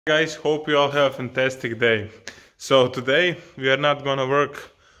Guys, hope you all have a fantastic day. So today we are not gonna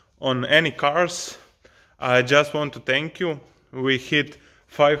work on any cars. I just want to thank you. We hit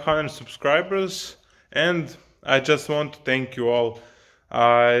 500 subscribers and I just want to thank you all.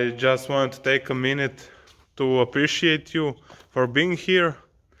 I just want to take a minute to appreciate you for being here.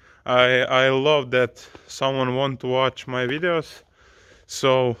 I love that someone want to watch my videos.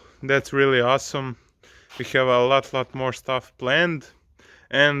 So that's really awesome. We have a lot more stuff planned.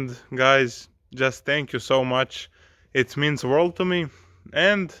 And guys, just thank you so much. It means world to me.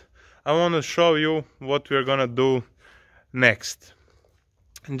 And I want to show you what we're gonna do next.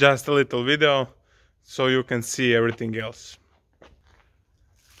 Just a little video so you can see everything else.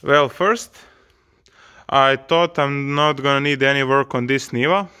 Well, first, I thought I'm not gonna need any work on this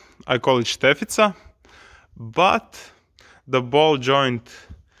Niva. I call it Štefica. But the ball joint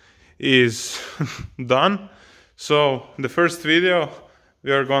is done. So the first video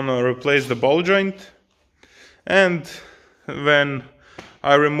we are gonna replace the ball joint, and when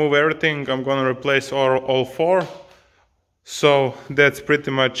I remove everything I'm gonna replace all four. So that's pretty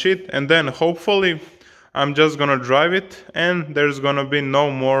much it, and then hopefully I'm just gonna drive it and there's gonna be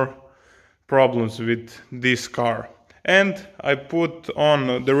no more problems with this car. And I put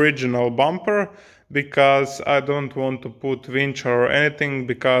on the original bumper because I don't want to put winch or anything,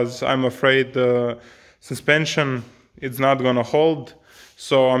 because I'm afraid the suspension is not gonna hold.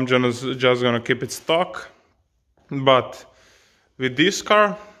 So I'm just gonna keep it stock. But with this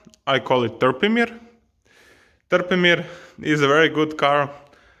car, I call it Trpimir. Trpimir is a very good car,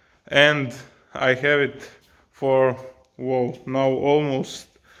 and I have it for now almost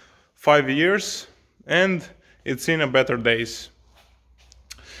 5 years, and it's in a better days.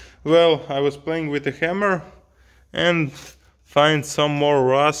 Well, I was playing with a hammer and find some more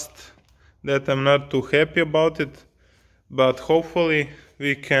rust that I'm not too happy about it, but hopefully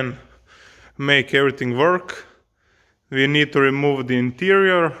we can make everything work. We need to remove the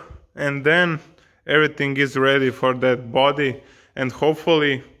interior and then everything is ready for that body, and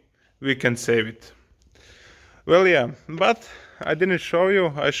hopefully we can save it. Well, yeah, but I didn't show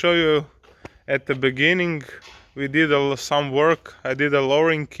you. I show you at the beginning. We did some work. I did a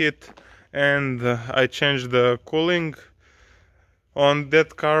lowering kit and I changed the cooling on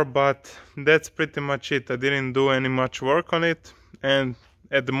that car, but that's pretty much it. I didn't do any much work on it, and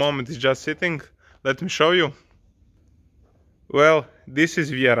at the moment it's just sitting. Let me show you. Well, this is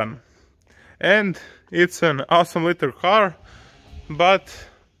Vjeran, and it's an awesome little car, but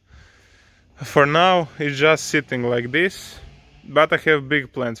for now it's just sitting like this, but I have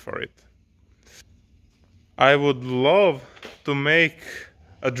big plans for it. I would love to make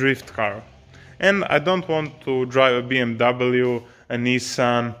a drift car, and I don't want to drive a BMW, a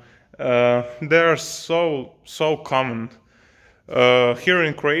Nissan. They are so common. Here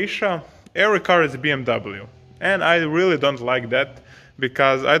in Croatia, every car is BMW, and I really don't like that,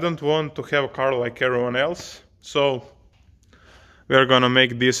 because I don't want to have a car like everyone else. So we are gonna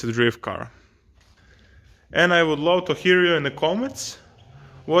make this a drift car. And I would love to hear you in the comments.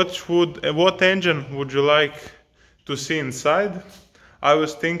 What engine would you like to see inside? I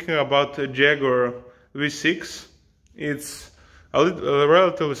was thinking about a Jaguar V6. It's a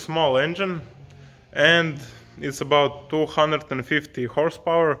relatively small engine, and it's about 250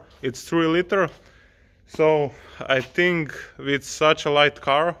 horsepower. It's 3 liter. So I think with such a light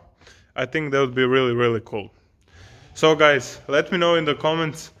car, I think that would be really cool. So guys, let me know in the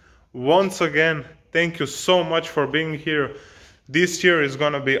comments. Once again, thank you so much for being here. This year is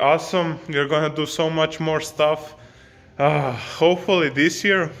gonna be awesome. We're gonna do so much more stuff. Hopefully this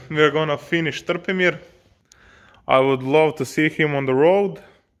year we're gonna finish Trpimir. I would love to see him on the road,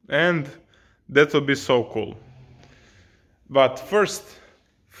 and that would be so cool. But first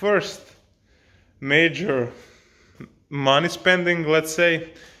major money spending, let's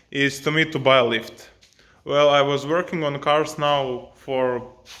say, is to me to buy a lift. Well, I was working on cars now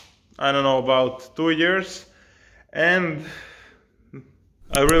for, I don't know, about 2 years, and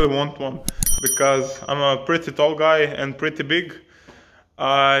I really want one, because I'm a pretty tall guy and pretty big.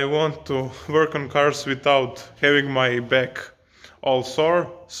 I want to work on cars without having my back all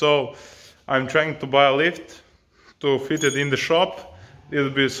sore, so I'm trying to buy a lift to fit it in the shop. It'll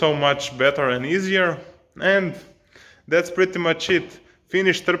be so much better and easier, and that's pretty much it.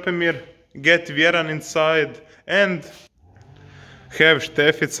 Finish Trpimir, get Vjeran inside, and have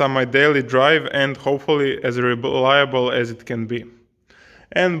Štefica my daily drive, and hopefully as reliable as it can be.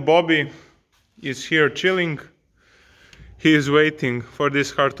 And Bobby is here chilling. He is waiting for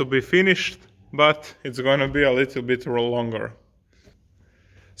this car to be finished, but it's gonna be a little bit longer.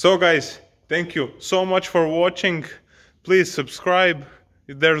 So guys, thank you so much for watching. Please subscribe,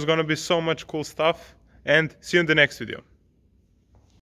 There's gonna be so much cool stuff, and see you in the next video.